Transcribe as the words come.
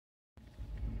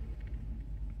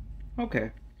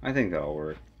Okay, I think that'll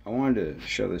work. I wanted to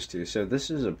show this to you. So this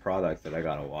is a product that I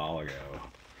got a while ago.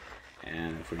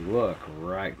 And if we look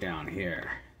right down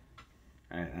here,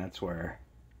 right, that's where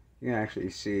you can actually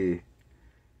see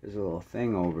there's a little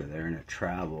thing over there, and it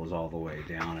travels all the way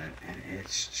down it, and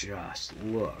it's just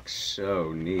looks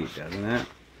so neat, doesn't it?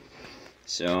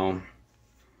 So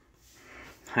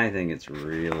I think it's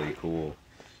really cool.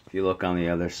 If you look on the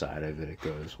other side of it, it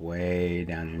goes way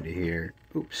down into here.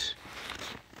 Oops.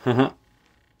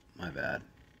 My bad.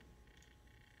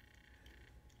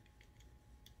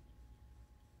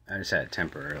 I just had it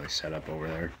temporarily set up over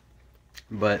there.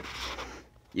 But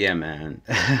yeah, man.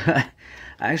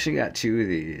 I actually got two of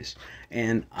these,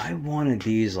 and I wanted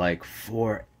these like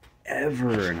forever,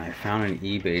 and I found an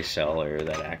eBay seller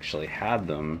that actually had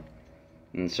them,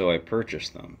 and so I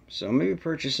purchased them. So maybe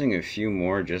purchasing a few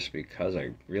more just because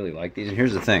I really like these. And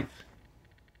here's the thing.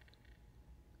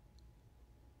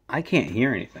 I can't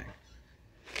hear anything.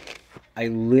 I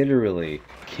literally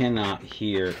cannot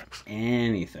hear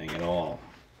anything at all,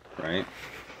 right?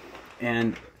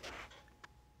 And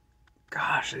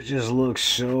gosh, it just looks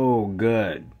so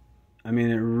good. I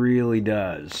mean, it really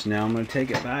does. Now I'm going to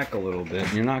take it back a little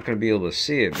bit. You're not going to be able to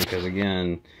see it because,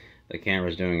 again, the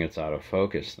camera's doing its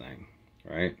autofocus thing,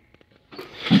 right?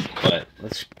 But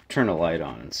let's turn a light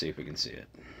on and see if we can see it.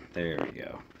 There we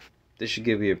go. This should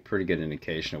give you a pretty good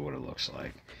indication of what it looks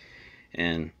like.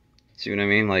 And see what I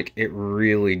mean? Like, it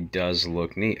really does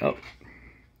look neat. Oh,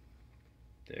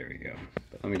 there we go.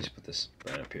 But let me just put this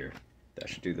right up here. That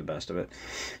should do the best of it.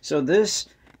 So this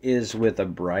is with a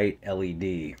bright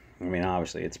LED. I mean,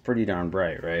 obviously, it's pretty darn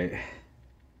bright, right?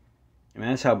 I mean,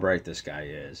 that's how bright this guy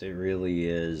is. It really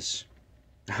is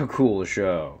a cool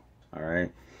show, all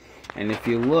right? And if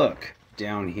you look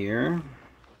down here,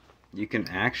 you can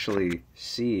actually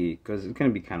see, because it's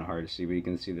going to be kind of hard to see, but you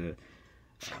can see the,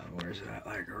 where's that,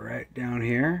 like right down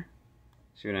here?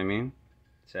 See what I mean?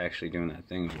 It's actually doing that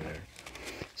thing over there.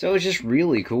 So it's just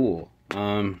really cool.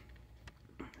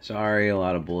 Sorry, a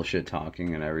lot of bullshit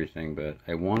talking and everything, but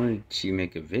I wanted to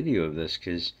make a video of this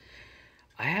because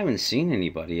I haven't seen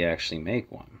anybody actually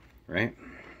make one, right?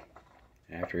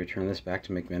 I have to return this back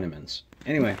to McMinimans.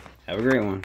 Anyway, have a great one.